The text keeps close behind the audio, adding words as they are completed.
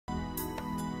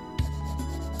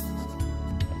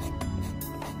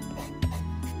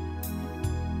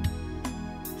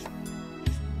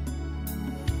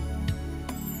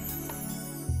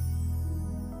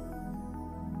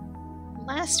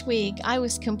Last week, I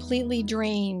was completely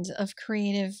drained of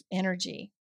creative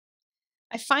energy.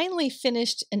 I finally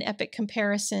finished an epic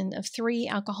comparison of three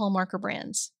alcohol marker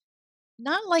brands.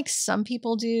 Not like some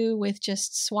people do with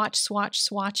just swatch, swatch,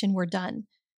 swatch, and we're done.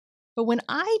 But when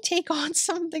I take on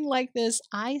something like this,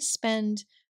 I spend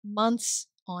months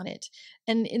on it.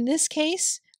 And in this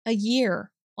case, a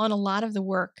year on a lot of the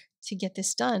work to get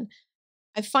this done.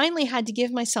 I finally had to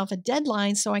give myself a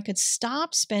deadline so I could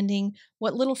stop spending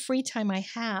what little free time I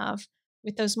have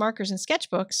with those markers and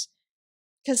sketchbooks,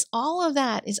 because all of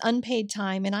that is unpaid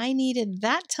time, and I needed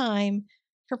that time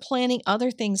for planning other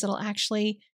things that'll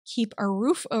actually keep a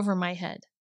roof over my head.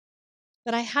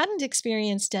 But I hadn't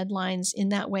experienced deadlines in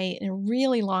that way in a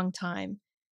really long time,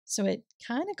 so it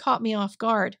kind of caught me off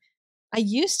guard. I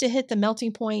used to hit the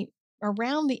melting point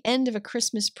around the end of a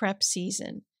Christmas prep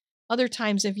season, other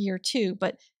times of year too,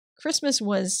 but Christmas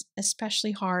was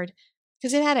especially hard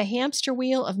because it had a hamster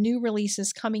wheel of new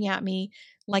releases coming at me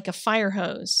like a fire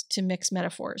hose, to mix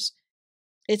metaphors.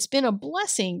 It's been a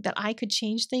blessing that I could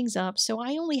change things up, so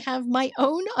I only have my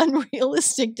own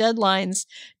unrealistic deadlines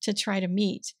to try to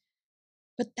meet.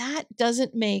 But that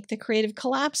doesn't make the creative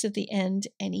collapse at the end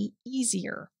any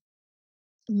easier.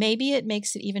 Maybe it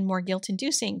makes it even more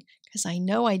guilt-inducing because I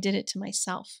know I did it to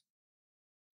myself.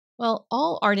 Well,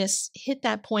 all artists hit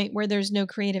that point where there's no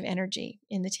creative energy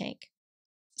in the tank.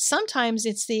 Sometimes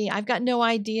it's the I've got no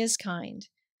ideas kind,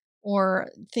 or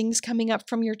things coming up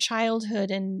from your childhood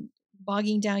and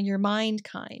bogging down your mind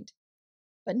kind.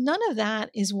 But none of that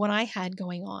is what I had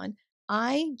going on.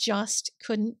 I just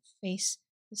couldn't face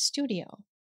the studio.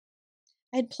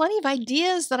 I had plenty of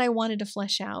ideas that I wanted to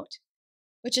flesh out,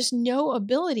 but just no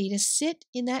ability to sit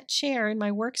in that chair in my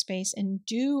workspace and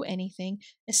do anything,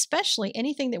 especially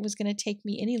anything that was going to take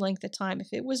me any length of time. If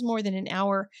it was more than an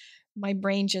hour, my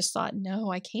brain just thought,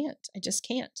 no, I can't. I just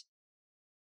can't.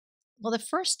 Well, the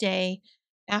first day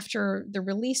after the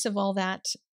release of all that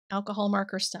alcohol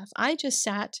marker stuff, I just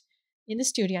sat in the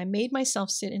studio. I made myself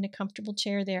sit in a comfortable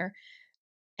chair there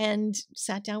and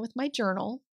sat down with my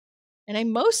journal. And I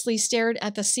mostly stared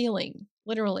at the ceiling,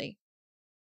 literally.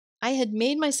 I had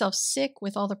made myself sick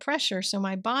with all the pressure, so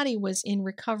my body was in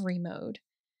recovery mode.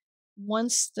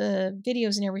 Once the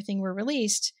videos and everything were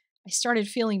released, I started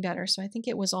feeling better. So I think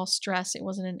it was all stress. It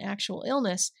wasn't an actual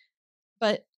illness.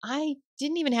 But I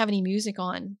didn't even have any music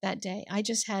on that day. I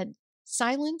just had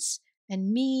silence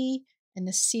and me and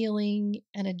the ceiling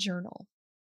and a journal.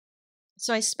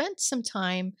 So I spent some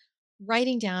time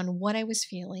writing down what I was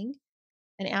feeling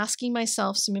and asking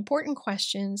myself some important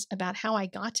questions about how I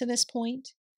got to this point,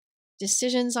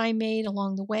 decisions I made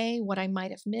along the way, what I might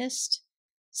have missed,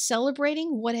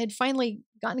 celebrating what had finally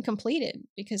gotten completed,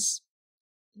 because,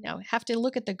 have to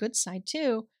look at the good side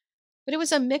too. But it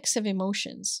was a mix of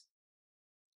emotions.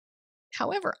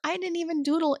 However, I didn't even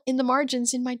doodle in the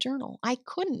margins in my journal. I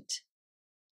couldn't.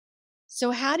 So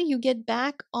how do you get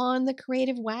back on the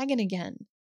creative wagon again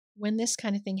when this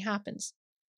kind of thing happens?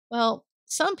 Well,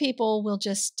 some people will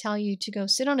just tell you to go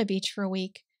sit on a beach for a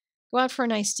week, go out for a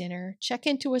nice dinner, check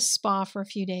into a spa for a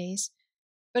few days.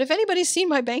 But if anybody's seen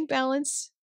my bank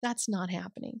balance, that's not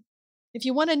happening. If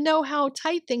you want to know how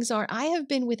tight things are, I have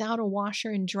been without a washer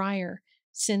and dryer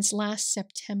since last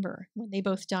September when they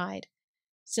both died.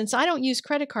 Since I don't use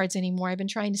credit cards anymore, I've been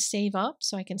trying to save up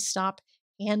so I can stop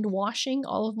hand washing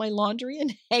all of my laundry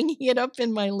and hanging it up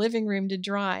in my living room to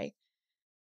dry.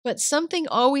 But something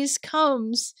always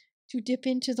comes to dip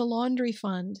into the laundry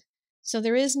fund. So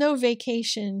there is no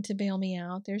vacation to bail me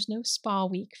out. There's no spa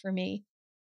week for me.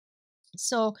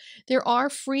 So there are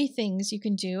free things you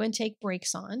can do and take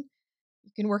breaks on.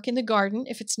 You can work in the garden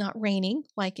if it's not raining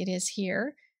like it is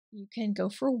here. You can go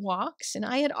for walks. And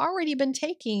I had already been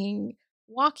taking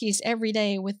walkies every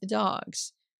day with the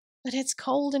dogs. But it's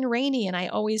cold and rainy, and I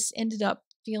always ended up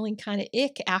feeling kind of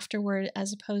ick afterward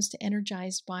as opposed to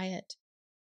energized by it.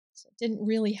 So it didn't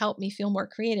really help me feel more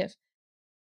creative.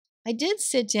 I did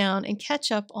sit down and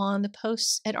catch up on the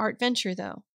posts at Art Venture,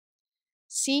 though.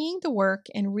 Seeing the work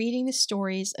and reading the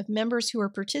stories of members who are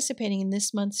participating in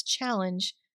this month's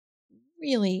challenge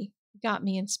really got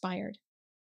me inspired.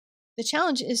 The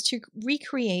challenge is to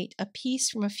recreate a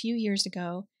piece from a few years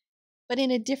ago, but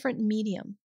in a different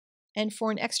medium, and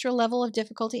for an extra level of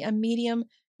difficulty, a medium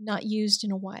not used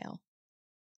in a while.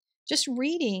 Just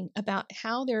reading about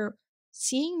how they're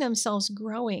seeing themselves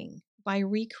growing by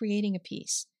recreating a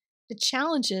piece, the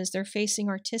challenges they're facing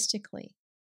artistically,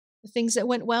 the things that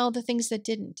went well, the things that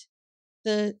didn't,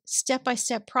 the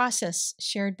step-by-step process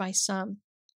shared by some.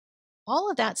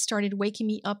 All of that started waking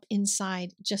me up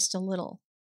inside just a little.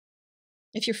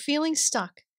 If you're feeling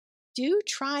stuck, do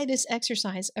try this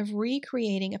exercise of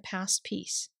recreating a past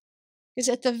piece. Because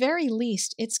at the very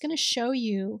least, it's going to show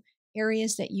you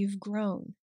areas that you've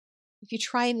grown. If you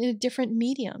try it in a different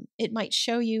medium, it might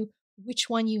show you which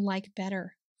one you like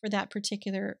better for that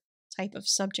particular type of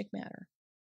subject matter.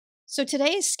 So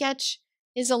today's sketch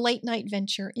is a late night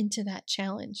venture into that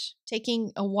challenge,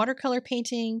 taking a watercolor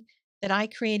painting that I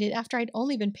created after I'd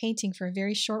only been painting for a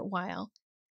very short while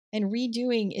and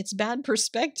redoing its bad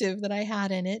perspective that I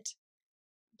had in it.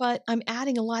 But I'm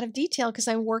adding a lot of detail because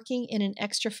I'm working in an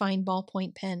extra fine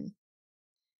ballpoint pen.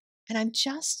 And I'm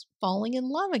just falling in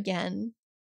love again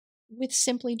with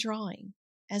simply drawing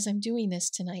as I'm doing this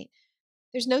tonight.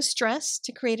 There's no stress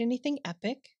to create anything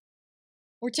epic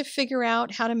or to figure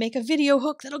out how to make a video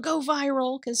hook that'll go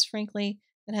viral, because frankly,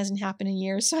 that hasn't happened in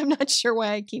years, so I'm not sure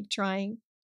why I keep trying.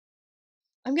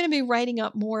 I'm going to be writing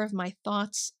up more of my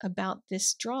thoughts about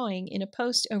this drawing in a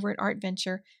post over at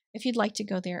ArtVenture if you'd like to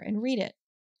go there and read it.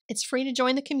 It's free to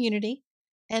join the community,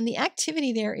 and the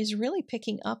activity there is really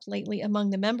picking up lately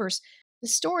among the members. The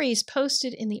stories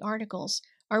posted in the articles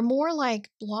are more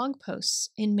like blog posts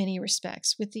in many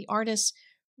respects, with the artists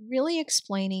really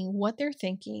explaining what they're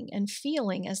thinking and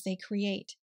feeling as they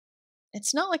create.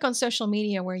 It's not like on social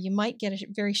media where you might get a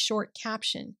very short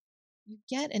caption. You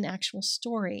get an actual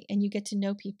story and you get to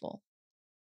know people.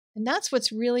 And that's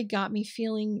what's really got me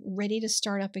feeling ready to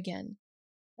start up again.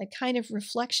 That kind of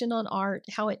reflection on art,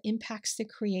 how it impacts the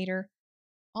creator,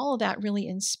 all of that really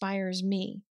inspires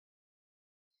me.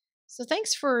 So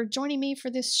thanks for joining me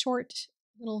for this short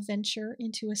little venture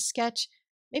into a sketch.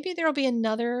 Maybe there'll be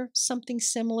another something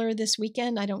similar this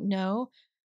weekend. I don't know.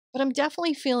 But I'm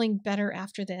definitely feeling better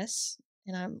after this.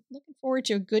 And I'm looking forward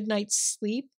to a good night's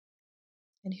sleep.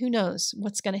 And who knows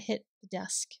what's going to hit the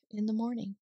desk in the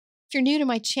morning. If you're new to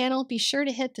my channel, be sure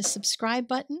to hit the subscribe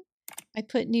button. I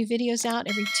put new videos out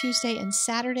every Tuesday and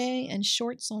Saturday and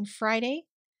shorts on Friday.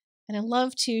 And I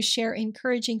love to share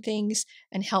encouraging things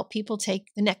and help people take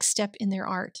the next step in their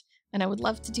art. And I would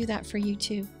love to do that for you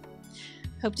too.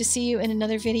 Hope to see you in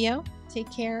another video.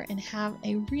 Take care and have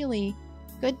a really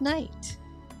good night.